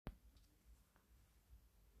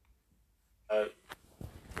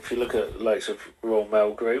if you look at likes of Royal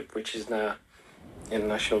Mail Group, which is now in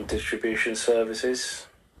National Distribution Services,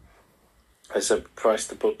 has a price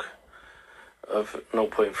to book of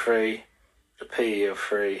 0.3, a PE of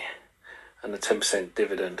 3, and a 10%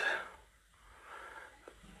 dividend.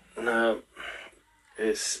 Now,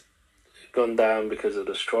 it's gone down because of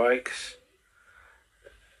the strikes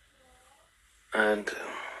and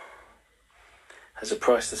has a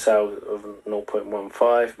price to sale of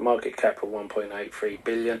 0.15, market cap of 1.83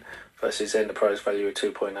 billion versus enterprise value of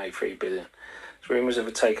 2.83 billion. There's rumours of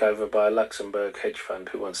a takeover by a Luxembourg hedge fund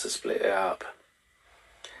who wants to split it up.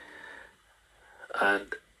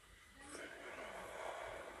 And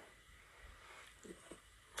the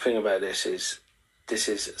thing about this is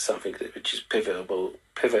something which is pivotal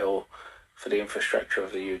for the infrastructure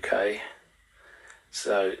of the UK.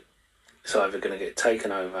 So it's either going to get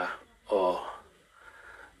taken over or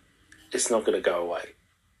it's not going to go away.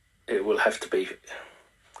 It will have to be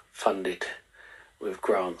funded with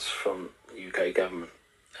grants from the UK government.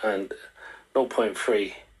 And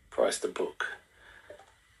 0.3 price to book.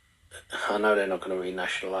 I know they're not going to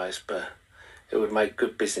renationalise, but it would make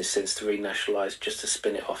good business sense to renationalise just to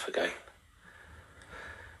spin it off again.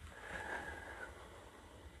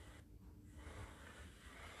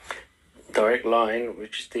 Direct Line,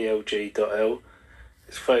 which is DLG.L,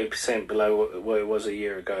 is 30% below what it was a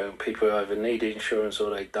year ago, and people either need insurance or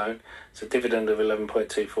they don't. It's a dividend of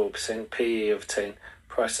 11.24%, PE of 10,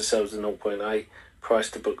 price to sales of 0.8, price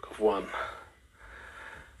to book of 1.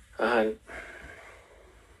 And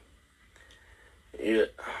yeah,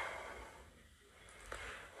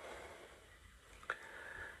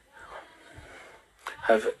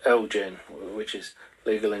 have LGen, which is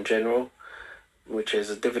Legal and General, which is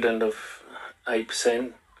a dividend of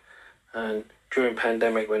 8%, and during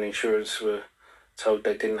pandemic when insurers were told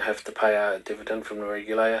they didn't have to pay out a dividend from the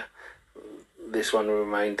regulator, this one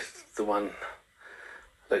remained the one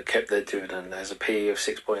that kept their dividend. There's a PE of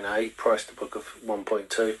 6.8, price to book of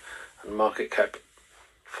 1.2, and market cap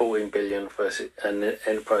 14 billion versus an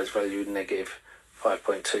enterprise value negative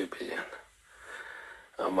 5.2 billion.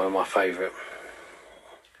 One of my favourite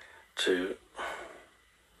to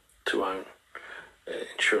own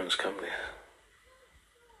insurance company.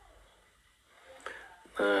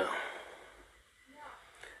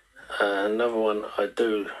 Another one I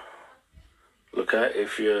do look at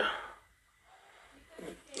if you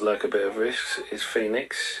like a bit of risk is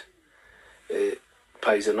Phoenix. It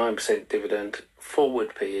pays a 9% dividend,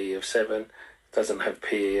 forward PE of 7, doesn't have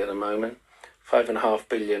PE at the moment, 5.5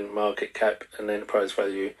 billion market cap and enterprise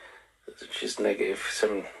value, which is negative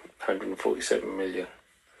 747 million.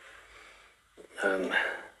 And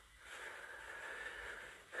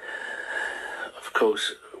of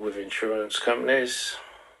course, with insurance companies,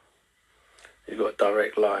 you've got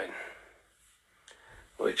Direct Line,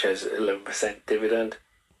 which has 11% dividend,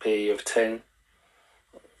 PE of 10.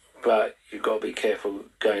 But you've got to be careful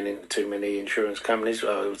going into too many insurance companies.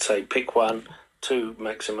 I would say pick 1, 2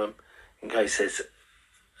 maximum, in case there's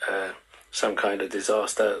some kind of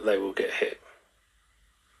disaster, they will get hit.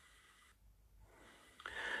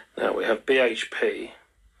 Now we have BHP,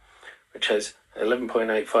 which has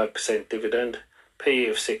 11.85% dividend, PE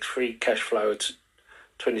of 6, free cash flow at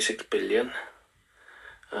 26 billion.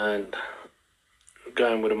 And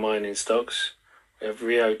going with the mining stocks, we have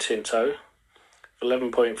Rio Tinto,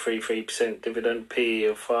 11.33% dividend, PE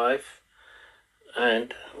of 5.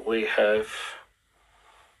 And we have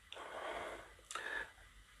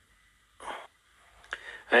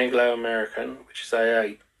Anglo American, which is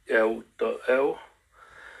AAL.L,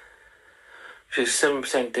 which is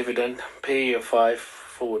 7% dividend, PE of 5,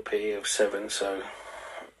 forward PE of 7, so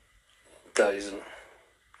that isn't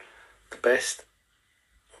the best,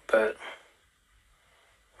 but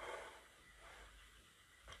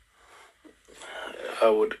I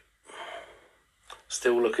would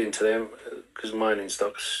still look into them because mining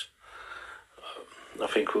stocks I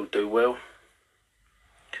think will do well.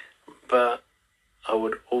 But I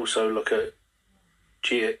would also look at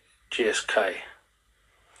GSK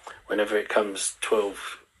whenever it comes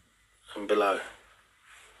 12 and below.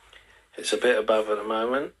 It's a bit above at the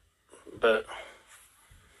moment, but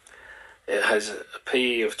it has a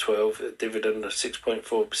PE of 12, a dividend of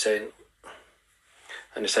 6.4%,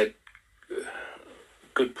 and it's had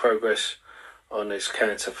good progress on its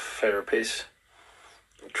cancer therapies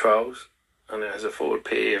trials, and it has a forward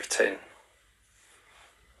PE of 10.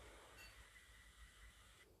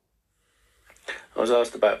 I was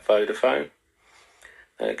asked about Vodafone.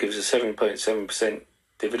 It gives a 7.7%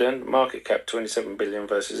 dividend, market cap 27 billion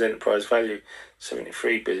versus enterprise value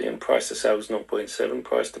 73 billion, price to sales 0.7,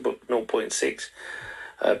 price to book 0.6,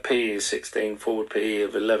 PE is 16, forward PE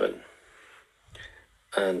of 11.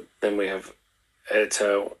 And then we have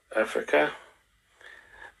Airtel Africa.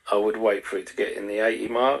 I would wait for it to get in the 80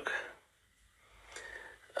 mark.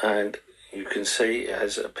 And you can see it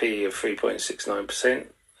has a PE of 3.69%.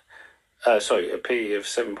 A PE of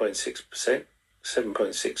 7.6%.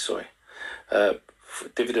 7.6, sorry.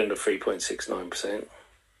 Dividend of 3.69%.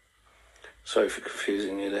 Sorry for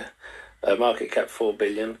confusing you there. Market cap 4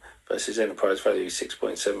 billion versus enterprise value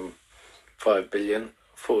 6.75 billion.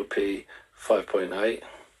 Forward PE 5.8.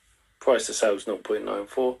 Price to sales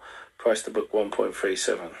 0.94. Price to book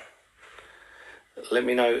 1.37. Let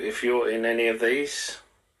me know if you're in any of these,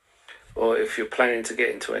 or if you're planning to get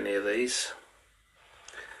into any of these,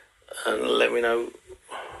 and let me know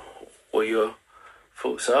what your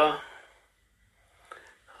thoughts are.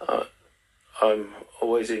 I'm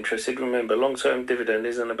always interested. Remember, long-term dividend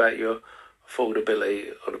isn't about your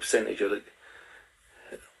affordability or the percentage of the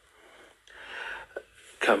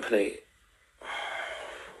company.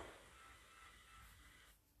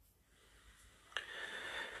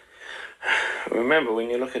 Remember, when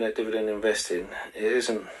you're looking at dividend investing, it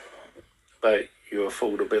isn't about your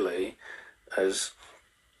affordability, as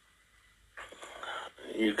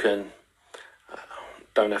you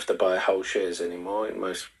don't have to buy whole shares anymore in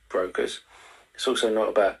most brokers. It's also not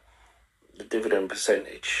about the dividend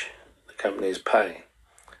percentage the company is paying.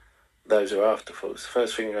 Those are afterthoughts. The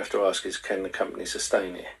first thing you have to ask is, can the company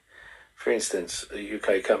sustain it? For instance, a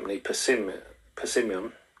UK company, Persimmon,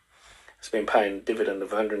 has been paying a dividend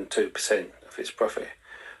of 102% of its profit,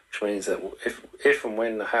 which means that if and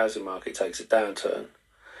when the housing market takes a downturn,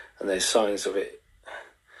 and there's signs of it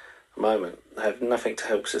at the moment, they have nothing to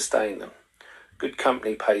help sustain them. Good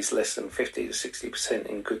company pays less than 50 to 60%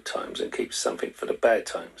 in good times and keeps something for the bad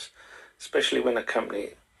times, especially when a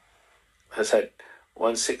company has had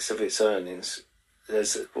 1/6 of its earnings,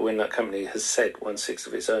 when that company has said 1/6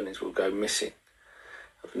 of its earnings will go missing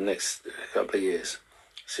over the next couple of years.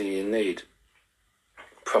 So you need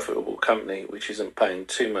a profitable company which isn't paying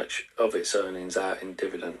too much of its earnings out in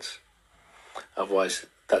dividends. Otherwise,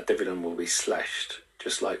 that dividend will be slashed,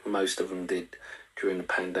 just like most of them did during the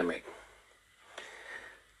pandemic.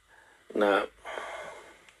 Now,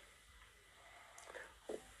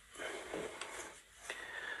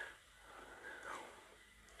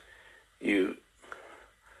 you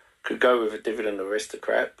could go with a dividend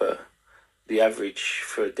aristocrat, but the average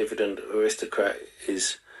for a dividend aristocrat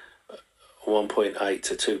is 1.8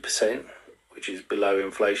 to 2%, which is below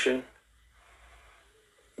inflation.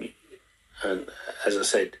 And as I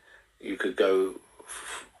said, you could go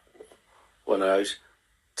one of those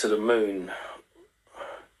to the moon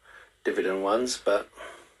dividend ones, but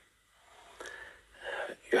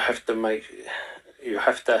you have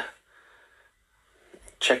to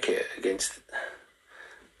check it against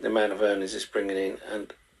the amount of earnings it's bringing in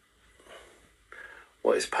and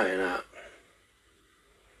what it's paying out.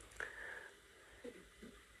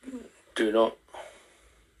 Do not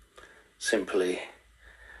simply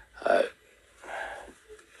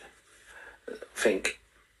think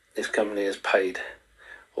this company has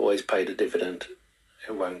always paid a dividend,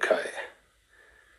 it won't cut it.